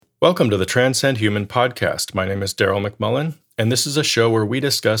Welcome to the Transcend Human podcast. My name is Daryl McMullen, and this is a show where we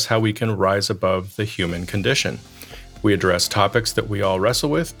discuss how we can rise above the human condition. We address topics that we all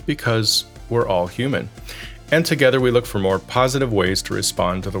wrestle with because we're all human. And together we look for more positive ways to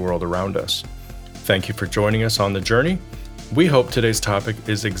respond to the world around us. Thank you for joining us on the journey. We hope today's topic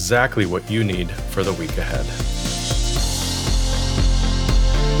is exactly what you need for the week ahead.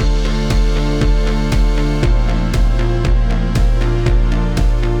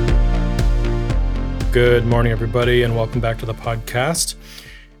 Good morning, everybody, and welcome back to the podcast.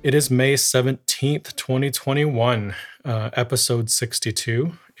 It is May 17th, 2021, episode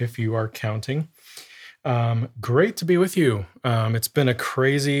 62, if you are counting. Great to be with you. It's been a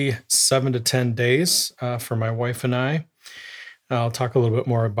crazy 7 to 10 days for my wife and I. I'll talk a little bit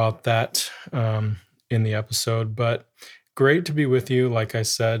more about that in the episode, but great to be with you. Like I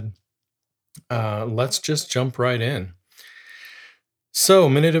said, let's just jump right in. So,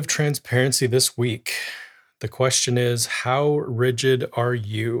 minute of transparency this week. The question is, how rigid are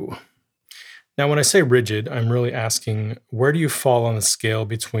you? Now, when I say rigid, I'm really asking, where do you fall on the scale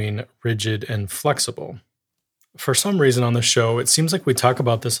between rigid and flexible? For some reason on the show, it seems like we talk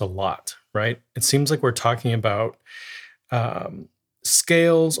about this a lot, right? It seems like we're talking about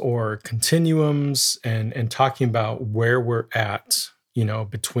scales or continuums and talking about where we're at,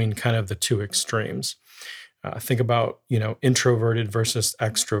 between kind of the two extremes. Think about, introverted versus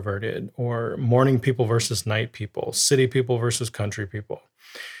extroverted, or morning people versus night people, city people versus country people,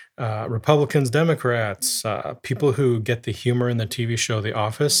 Republicans, Democrats, people who get the humor in the TV show The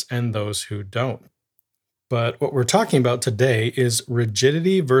Office, and those who don't. But what we're talking about today is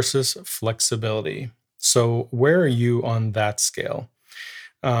rigidity versus flexibility. So where are you on that scale?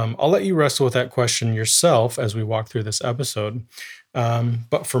 I'll let you wrestle with that question yourself as we walk through this episode.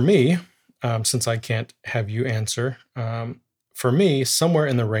 But for me, since I can't have you answer, for me, somewhere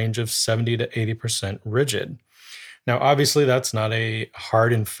in the range of 70 to 80% rigid. Now, obviously, that's not a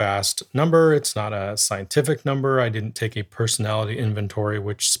hard and fast number. It's not a scientific number. I didn't take a personality inventory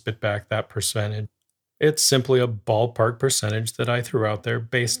which spit back that percentage. It's simply a ballpark percentage that I threw out there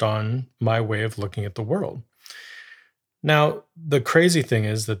based on my way of looking at the world. Now, the crazy thing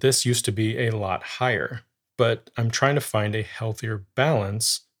is that this used to be a lot higher, but I'm trying to find a healthier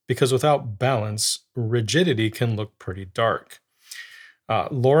balance because without balance, rigidity can look pretty dark.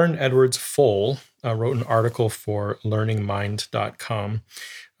 Lauren Edwards Foale wrote an article for learningmind.com,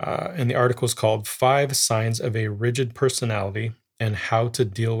 and the article is called 5 Signs of a Rigid Personality and How to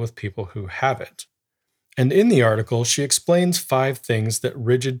Deal with People Who Have It. And in the article, she explains 5 things that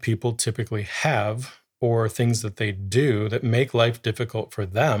rigid people typically have, or things that they do that make life difficult for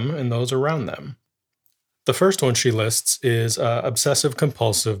them and those around them. The first one she lists is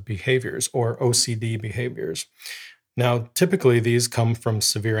obsessive-compulsive behaviors, or OCD behaviors. Now, typically these come from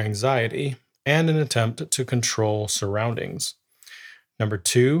severe anxiety and an attempt to control surroundings. Number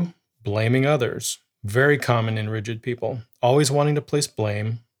 2, blaming others. Very common in rigid people, always wanting to place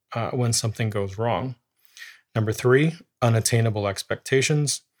blame when something goes wrong. Number 3, unattainable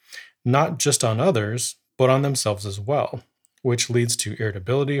expectations, not just on others, but on themselves as well, which leads to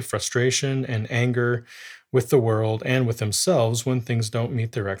irritability, frustration, and anger with the world and with themselves when things don't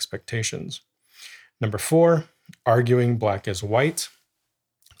meet their expectations. Number 4, arguing black as white.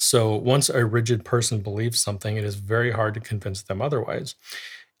 So once a rigid person believes something, it is very hard to convince them otherwise,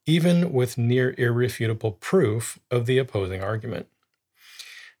 even with near irrefutable proof of the opposing argument.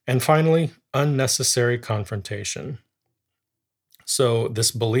 And finally, unnecessary confrontation. So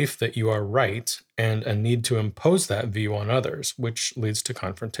this belief that you are right and a need to impose that view on others, which leads to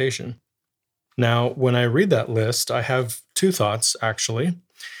confrontation. Now, when I read that list, I have 2 thoughts, actually.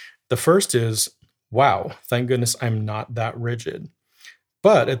 The first is, wow, thank goodness I'm not that rigid.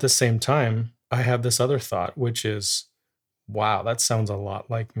 But at the same time, I have this other thought, which is, wow, that sounds a lot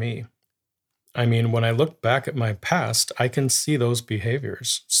like me. I mean, when I look back at my past, I can see those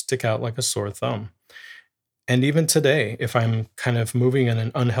behaviors stick out like a sore thumb. And even today, if I'm kind of moving in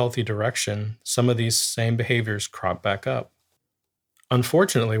an unhealthy direction, some of these same behaviors crop back up.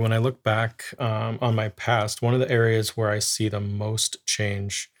 Unfortunately, when I look back on my past, one of the areas where I see the most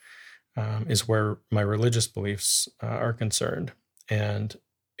change is where my religious beliefs are concerned. And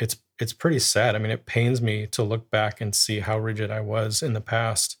it's pretty sad. I mean, it pains me to look back and see how rigid I was in the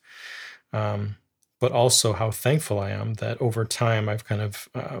past, but also how thankful I am that over time I've kind of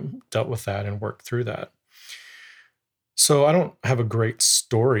dealt with that and worked through that. So I don't have a great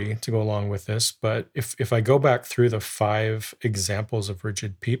story to go along with this, but if I go back through the 5 examples of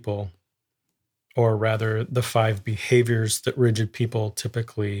rigid people, or rather the 5 behaviors that rigid people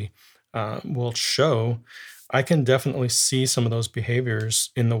typically will show, I can definitely see some of those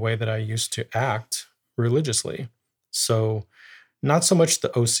behaviors in the way that I used to act religiously. So, not so much the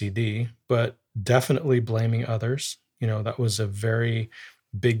OCD, but definitely blaming others. That was a very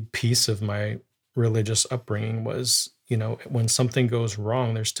big piece of my religious upbringing was, when something goes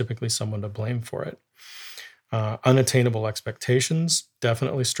wrong, there's typically someone to blame for it. Unattainable expectations,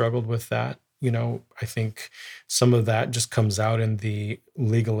 definitely struggled with that. I think some of that just comes out in the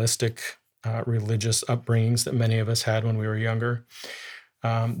legalistic religious upbringings that many of us had when we were younger.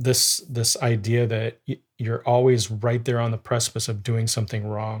 This idea that you're always right there on the precipice of doing something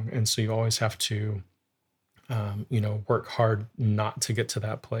wrong, and so you always have to, work hard not to get to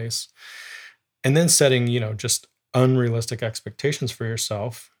that place, and then setting, just unrealistic expectations for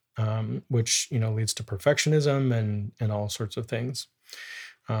yourself, which leads to perfectionism and all sorts of things.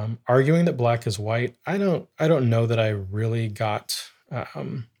 Arguing that black is white, I don't know that I really got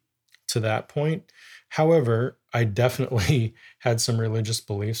to that point. However, I definitely had some religious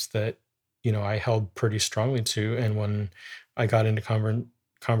beliefs that, I held pretty strongly to. And when I got into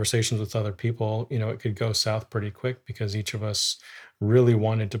conversations with other people, it could go south pretty quick because each of us really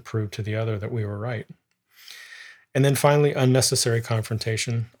wanted to prove to the other that we were right. And then finally, unnecessary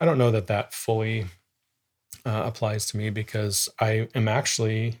confrontation. I don't know that that fully applies to me because I am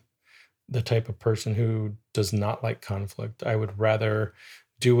actually the type of person who does not like conflict. I would rather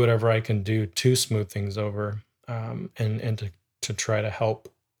do whatever I can do to smooth things over, and to try to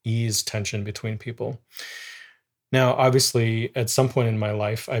help ease tension between people. Now, obviously, at some point in my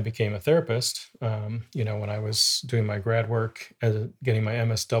life, I became a therapist. When I was doing my grad work, getting my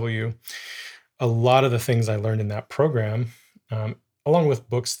MSW, a lot of the things I learned in that program, along with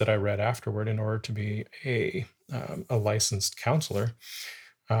books that I read afterward in order to be a licensed counselor,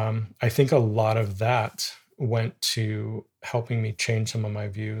 I think a lot of that went to helping me change some of my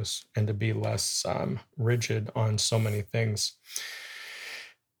views and to be less rigid on so many things.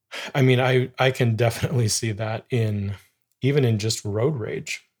 I mean, I can definitely see that in even in just road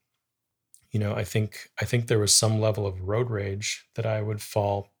rage. I think there was some level of road rage that I would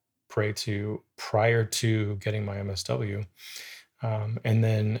fall prey to prior to getting my MSW. And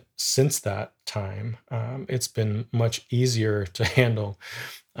then since that time, it's been much easier to handle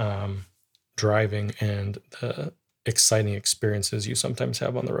um, driving and the exciting experiences you sometimes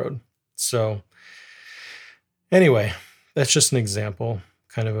have on the road. So, anyway, that's just an example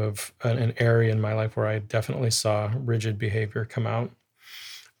kind of an area in my life where I definitely saw rigid behavior come out.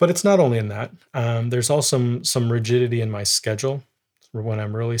 But it's not only in that. There's also some rigidity in my schedule when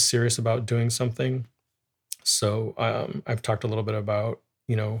I'm really serious about doing something. So I've talked a little bit about,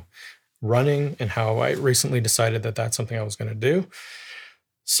 running and how I recently decided that that's something I was going to do.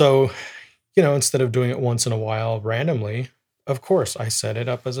 So, instead of doing it once in a while randomly, of course, I set it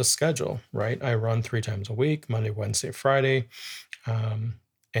up as a schedule, right? I run 3 times a week, Monday, Wednesday, Friday. Um,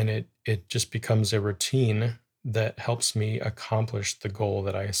 and it just becomes a routine that helps me accomplish the goal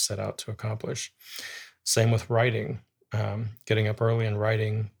that I set out to accomplish. Same with writing, getting up early and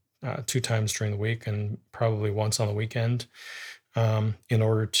writing 2 times during the week and probably once on the weekend, in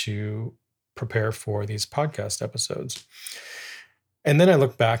order to prepare for these podcast episodes. And then I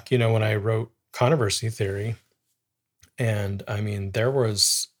look back, when I wrote Controversy Theory, and I mean, there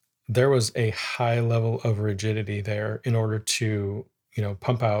was a high level of rigidity there in order to,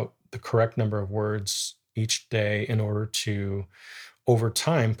 pump out the correct number of words each day in order to, over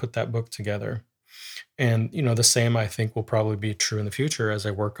time, put that book together. And, the same I think will probably be true in the future as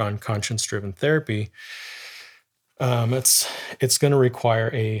I work on conscience-driven therapy. It's going to require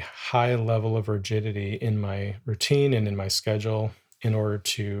a high level of rigidity in my routine and in my schedule in order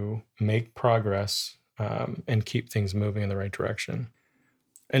to make progress, and keep things moving in the right direction.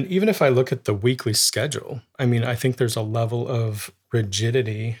 And even if I look at the weekly schedule, I mean, I think there's a level of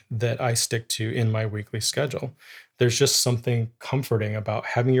rigidity that I stick to in my weekly schedule. There's just something comforting about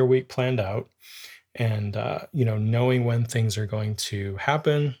having your week planned out and, knowing when things are going to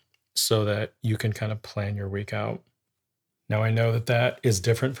happen so that you can kind of plan your week out. Now, I know that that is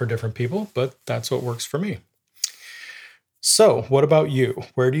different for different people, but that's what works for me. So, what about you?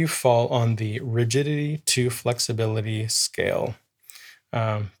 Where do you fall on the rigidity to flexibility scale?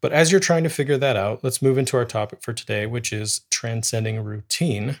 But as you're trying to figure that out, let's move into our topic for today, which is transcending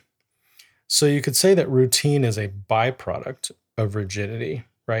routine. So, you could say that routine is a byproduct of rigidity,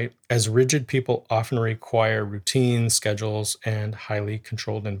 right? As rigid people often require routines, schedules, and highly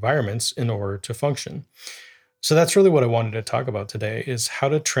controlled environments in order to function. So that's really what I wanted to talk about today is how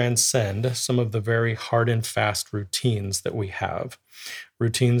to transcend some of the very hard and fast routines that we have,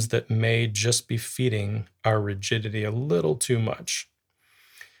 routines that may just be feeding our rigidity a little too much.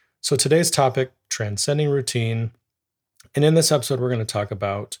 So today's topic, transcending routine. And in this episode, we're going to talk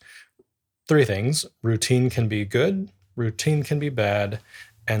about three things: routine can be good, routine can be bad,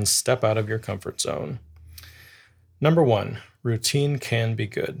 and step out of your comfort zone. Number one, routine can be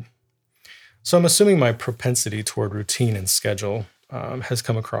good. So I'm assuming my propensity toward routine and schedule has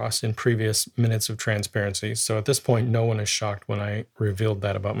come across in previous minutes of transparency. So at this point, no one is shocked when I revealed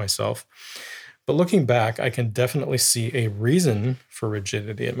that about myself. But looking back, I can definitely see a reason for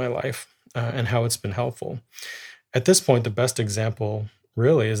rigidity in my life and how it's been helpful. At this point, the best example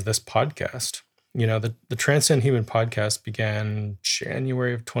really is this podcast. The Transcend Human podcast began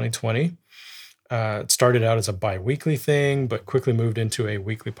January of 2020. It started out as a bi-weekly thing, but quickly moved into a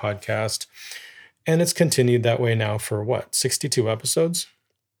weekly podcast. And it's continued that way now for 62 episodes?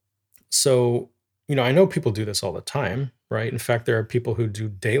 So, I know people do this all the time, right? In fact, there are people who do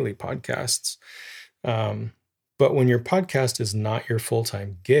daily podcasts. But when your podcast is not your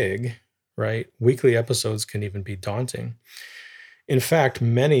full-time gig, right, weekly episodes can even be daunting. In fact,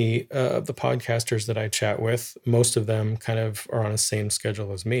 many of the podcasters that I chat with, most of them kind of are on the same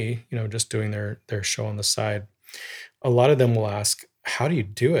schedule as me, just doing their show on the side. A lot of them will ask, how do you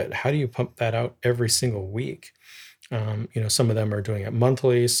do it? How do you pump that out every single week? Some of them are doing it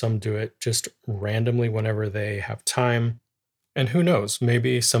monthly, some do it just randomly whenever they have time. And who knows,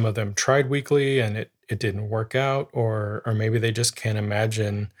 maybe some of them tried weekly and it didn't work out, or maybe they just can't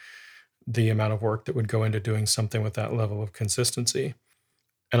imagine the amount of work that would go into doing something with that level of consistency.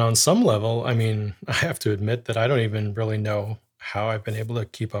 And on some level, I have to admit that I don't even really know how I've been able to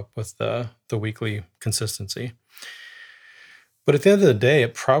keep up with the weekly consistency. But at the end of the day,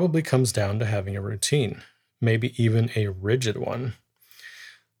 it probably comes down to having a routine, maybe even a rigid one.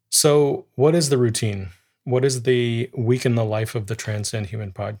 So what is the routine? What is the week in the life of the Transcend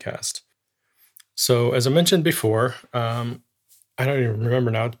Human podcast? So as I mentioned before, I don't even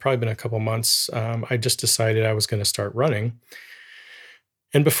remember now. It's probably been a couple months. I just decided I was going to start running.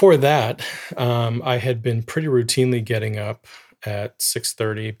 And before that, I had been pretty routinely getting up at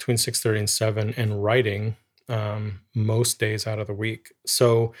 6:30, between 6:30 and 7, and writing most days out of the week.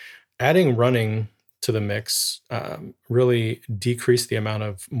 So adding running to the mix really decreased the amount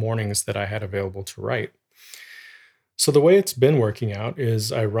of mornings that I had available to write. So the way it's been working out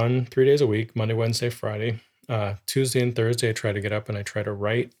is I run 3 days a week, Monday, Wednesday, Friday. Tuesday and Thursday, I try to get up and I try to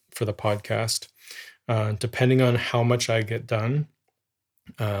write for the podcast. Depending on how much I get done,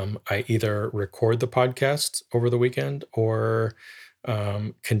 I either record the podcast over the weekend or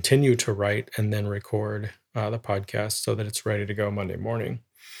continue to write and then record the podcast so that it's ready to go Monday morning.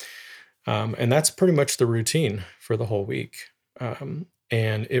 And that's pretty much the routine for the whole week.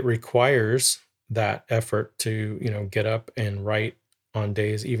 And it requires that effort to, get up and write on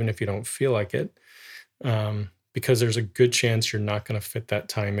days, even if you don't feel like it. Because there's a good chance you're not going to fit that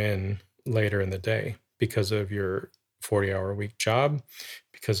time in later in the day because of your 40-hour-a-week job,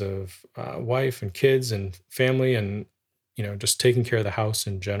 because of wife and kids and family and, just taking care of the house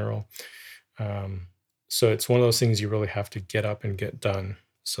in general. So it's one of those things you really have to get up and get done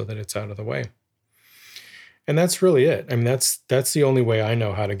so that it's out of the way. And that's really it. That's the only way I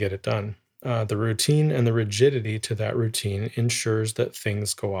know how to get it done. The routine and the rigidity to that routine ensures that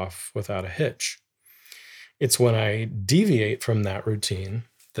things go off without a hitch. It's when I deviate from that routine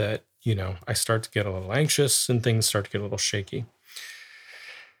that, I start to get a little anxious and things start to get a little shaky.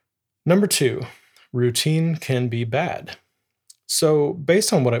 Number two, routine can be bad. So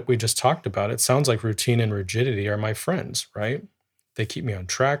based on what we just talked about, it sounds like routine and rigidity are my friends, right? They keep me on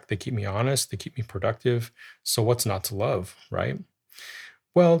track, they keep me honest, they keep me productive. So what's not to love, right?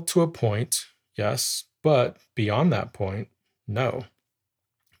 Well, to a point, yes, but beyond that point, no.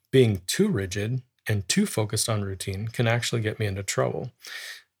 Being too rigid and too focused on routine can actually get me into trouble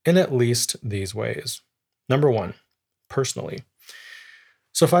in at least these ways. Number one, personally.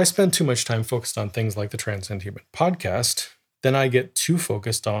 So if I spend too much time focused on things like the Transcend Human podcast, then I get too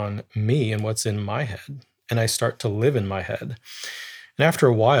focused on me and what's in my head, and I start to live in my head. And after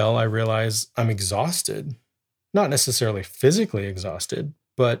a while, I realize I'm exhausted, not necessarily physically exhausted,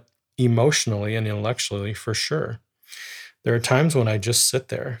 but emotionally and intellectually for sure. There are times when I just sit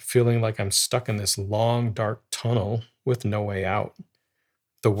there feeling like I'm stuck in this long, dark tunnel with no way out.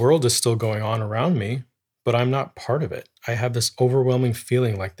 The world is still going on around me, but I'm not part of it. I have this overwhelming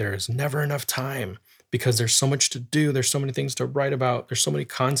feeling like there is never enough time because there's so much to do. There's so many things to write about. There's so many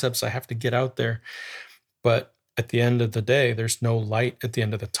concepts I have to get out there. But at the end of the day, there's no light at the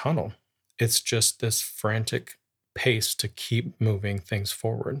end of the tunnel. It's just this frantic pace to keep moving things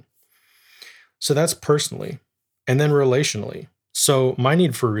forward. So that's personally. And then relationally. So my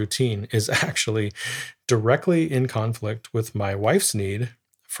need for routine is actually directly in conflict with my wife's need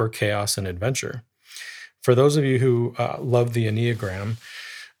for chaos and adventure. For those of you who love the Enneagram,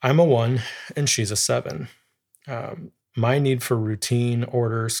 I'm a 1 and she's a 7. My need for routine,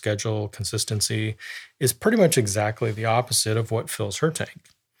 order, schedule, consistency is pretty much exactly the opposite of what fills her tank.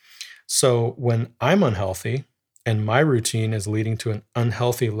 So when I'm unhealthy and my routine is leading to an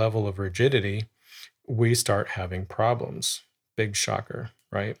unhealthy level of rigidity, we start having problems. Big shocker,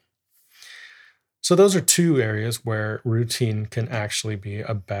 right? So those are two areas where routine can actually be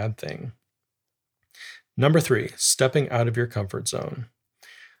a bad thing. Number 3, stepping out of your comfort zone.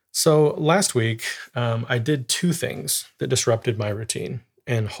 So last week, I did two things that disrupted my routine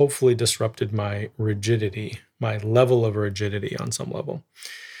and hopefully disrupted my rigidity, my level of rigidity on some level.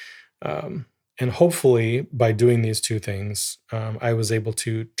 Um, and hopefully, by doing these two things, I was able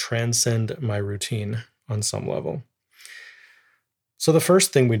to transcend my routine on some level. So the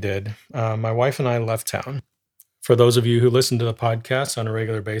first thing we did, my wife and I left town. For those of you who listen to the podcast on a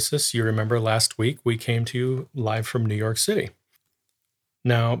regular basis, you remember last week we came to you live from New York City.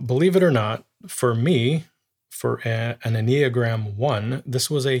 Now, believe it or not, for me, for an Enneagram 1,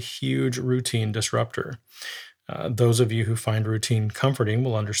 this was a huge routine disruptor. Those of you who find routine comforting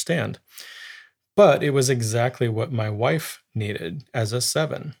will understand. But it was exactly what my wife needed as a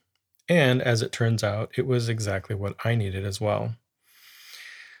 7. And as it turns out, it was exactly what I needed as well.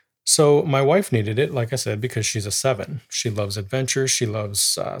 So my wife needed it, like I said, because she's a 7. She loves adventure. She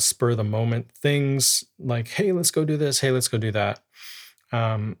loves spur of the moment things like, hey, let's go do this. Hey, let's go do that.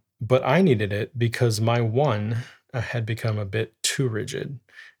 But I needed it because my 1 had become a bit too rigid,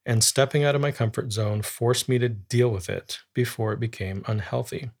 and stepping out of my comfort zone forced me to deal with it before it became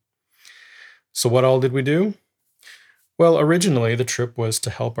unhealthy. So, what all did we do? Well, originally, the trip was to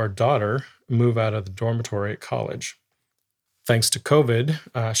help our daughter move out of the dormitory at college. Thanks to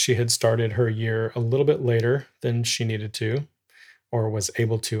COVID, she had started her year a little bit later than she needed to, or was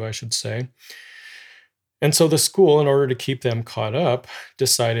able to, I should say. And so the school, in order to keep them caught up,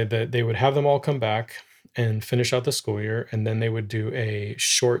 decided that they would have them all come back and finish out the school year, and then they would do a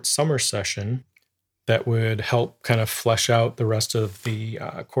short summer session that would help kind of flesh out the rest of the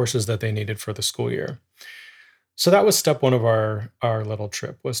courses that they needed for the school year. So that was step one of our little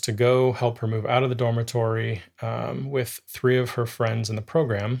trip, was to go help her move out of the dormitory with 3 of her friends in the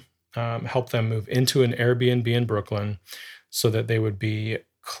program, help them move into an Airbnb in Brooklyn so that they would be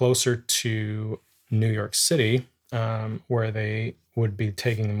closer to New York City, where they would be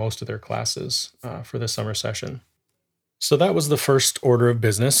taking most of their classes for the summer session. So that was the first order of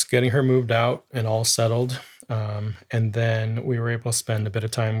business, getting her moved out and all settled. And then we were able to spend a bit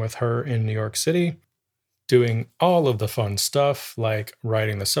of time with her in New York City, doing all of the fun stuff like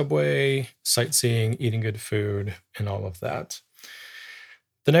riding the subway, sightseeing, eating good food, and all of that.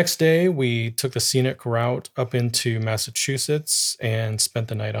 The next day, we took the scenic route up into Massachusetts and spent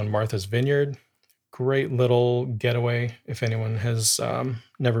the night on Martha's Vineyard. Great little getaway if anyone has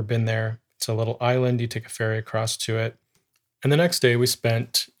never been there. It's a little island. You take a ferry across to it. And the next day we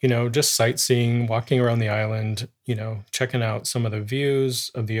spent, just sightseeing, walking around the island, checking out some of the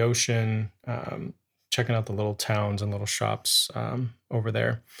views of the ocean, checking out the little towns and little shops over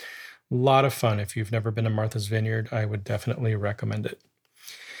there. A lot of fun. If you've never been to Martha's Vineyard, I would definitely recommend it.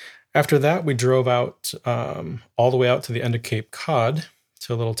 After that, we drove out all the way out to the end of Cape Cod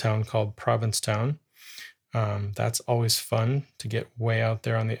to a little town called Provincetown. That's always fun to get way out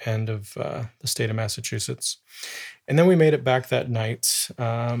there on the end of the state of Massachusetts. And then we made it back that night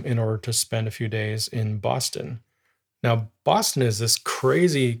in order to spend a few days in Boston. Now, Boston is this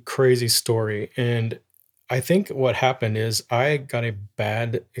crazy, crazy story. And I think what happened is I got a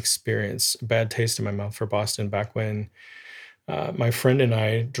bad experience, a bad taste in my mouth for Boston back when my friend and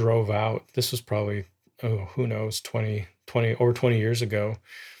I drove out. This was probably, who knows, 20 years ago.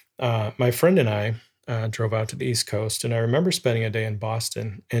 My friend and I drove out to the East Coast, and I remember spending a day in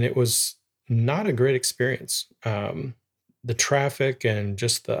Boston, and it was not a great experience. The traffic and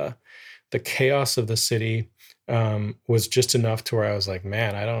just the chaos of the city was just enough to where I was like,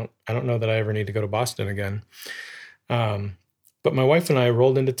 man, I don't know that I ever need to go to Boston again. But my wife and I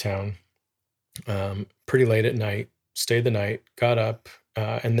rolled into town pretty late at night, stayed the night, got up,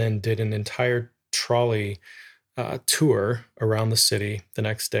 and then did an entire trolley tour around the city the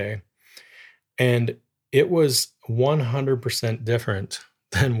next day. And it was 100% different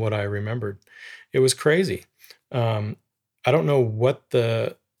than what I remembered. It was crazy. I don't know what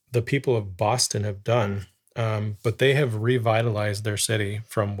the people of Boston have done, but they have revitalized their city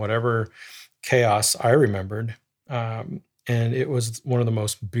from whatever chaos I remembered. And it was one of the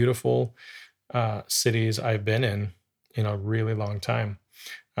most beautiful cities I've been in a really long time.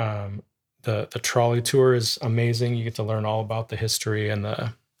 The trolley tour is amazing. You get to learn all about the history and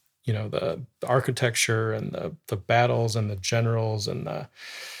the architecture and the battles and the generals and the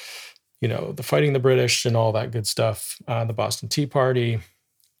fighting the British and all that good stuff. The Boston Tea Party,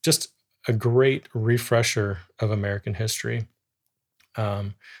 just a great refresher of American history.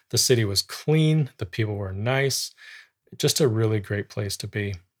 Um, the city was clean, the people were nice, just a really great place to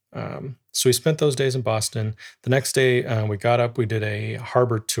be. So we spent those days in Boston. The next day, we got up, we did a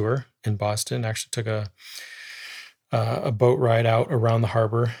harbor tour in Boston, actually took a boat ride out around the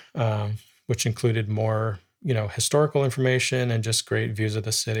harbor, which included more, historical information and just great views of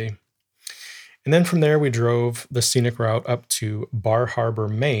the city. And then from there, we drove the scenic route up to Bar Harbor,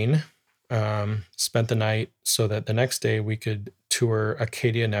 Maine, spent the night so that the next day we could tour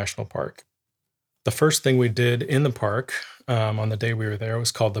Acadia National Park. The first thing we did in the park on the day we were there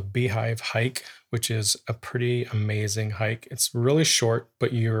was called the Beehive Hike, which is a pretty amazing hike. It's really short,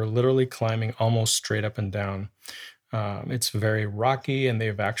 but you're literally climbing almost straight up and down. It's very rocky, and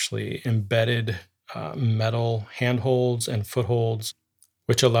they've actually embedded metal handholds and footholds,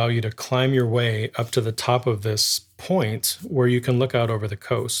 which allow you to climb your way up to the top of this point where you can look out over the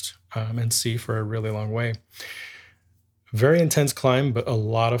coast and see for a really long way. Very intense climb, but a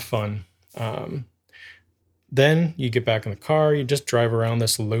lot of fun. Then you get back in the car, you just drive around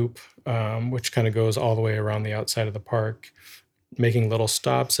this loop, which kind of goes all the way around the outside of the park, making little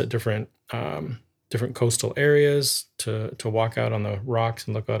stops at different coastal areas to walk out on the rocks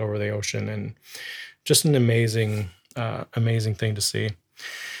and look out over the ocean, and just an amazing thing to see.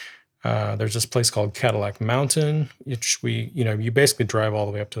 There's this place called Cadillac Mountain, which you basically drive all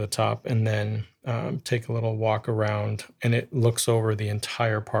the way up to the top and then take a little walk around, and it looks over the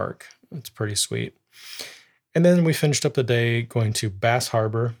entire park. It's pretty sweet. And then we finished up the day going to Bass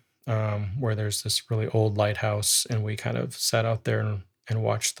Harbor, where there's this really old lighthouse, and we kind of sat out there and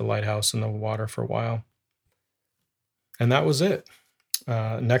watched the lighthouse in the water for a while. And that was it.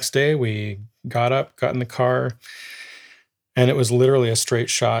 Next day, we got up, got in the car, and it was literally a straight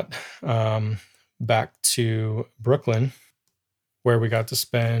shot back to Brooklyn, where we got to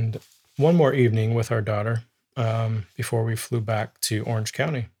spend one more evening with our daughter before we flew back to Orange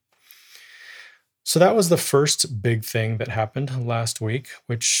County. So that was the first big thing that happened last week,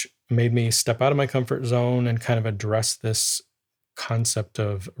 which made me step out of my comfort zone and kind of address this concept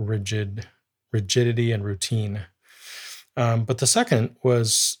of rigidity and routine. But the second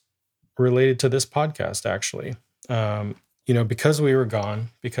was related to this podcast, actually. Because we were gone,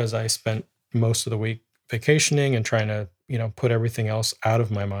 because I spent most of the week vacationing and trying to, put everything else out of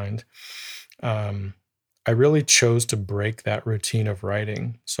my mind. I really chose to break that routine of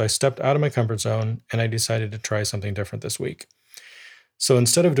writing. So I stepped out of my comfort zone and I decided to try something different this week. So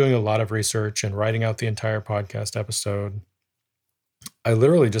instead of doing a lot of research and writing out the entire podcast episode, I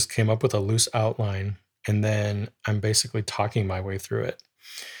literally just came up with a loose outline, and then I'm basically talking my way through it.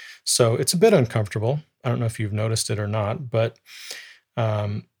 So it's a bit uncomfortable. I don't know if you've noticed it or not, but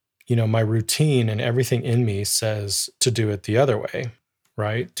my routine and everything in me says to do it the other way,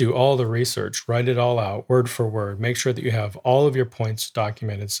 right? Do all the research, write it all out word for word, make sure that you have all of your points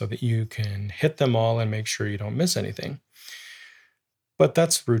documented so that you can hit them all and make sure you don't miss anything. But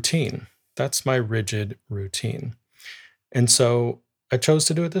that's routine. That's my rigid routine. And so I chose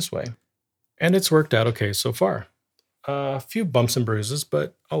to do it this way. And it's worked out okay so far. A few bumps and bruises,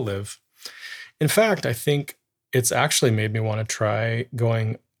 but I'll live. In fact, I think it's actually made me want to try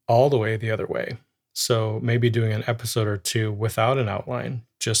going all the way the other way. So maybe doing an episode or two without an outline,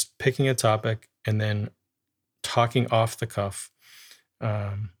 just picking a topic and then talking off the cuff,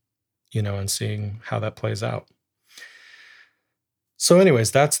 and seeing how that plays out. So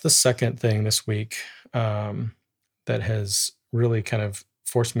anyways, that's the second thing this week that has really kind of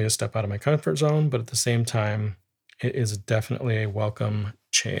forced me to step out of my comfort zone, but at the same time, it is definitely a welcome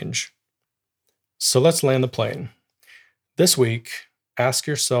change. So let's land the plane. This week, ask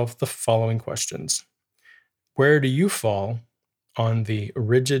yourself the following questions. Where do you fall on the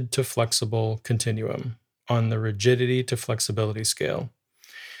rigid to flexible continuum, on the rigidity to flexibility scale?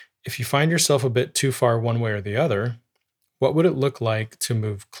 If you find yourself a bit too far one way or the other, what would it look like to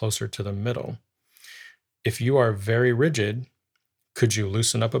move closer to the middle? If you are very rigid, could you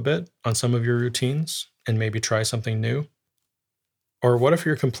loosen up a bit on some of your routines and maybe try something new? Or what if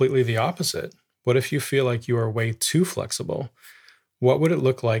you're completely the opposite? What if you feel like you are way too flexible? What would it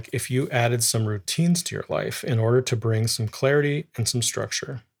look like if you added some routines to your life in order to bring some clarity and some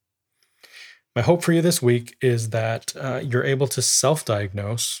structure? My hope for you this week is that you're able to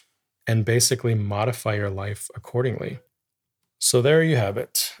self-diagnose and basically modify your life accordingly. So there you have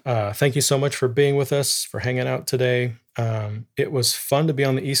it. Thank you so much for being with us, for hanging out today. It was fun to be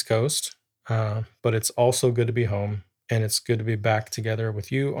on the East Coast, but it's also good to be home. and it's good to be back together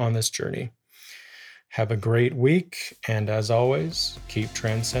with you on this journey. Have a great week, and as always, keep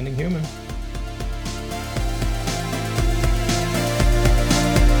transcending human.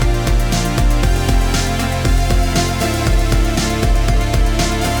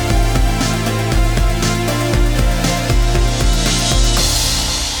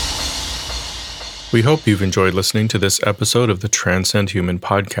 We hope you've enjoyed listening to this episode of the Transcend Human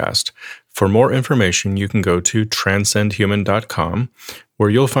podcast. For more information, you can go to transcendhuman.com, where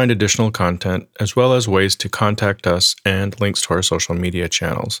you'll find additional content as well as ways to contact us and links to our social media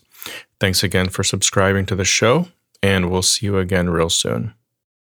channels. Thanks again for subscribing to the show, and we'll see you again real soon.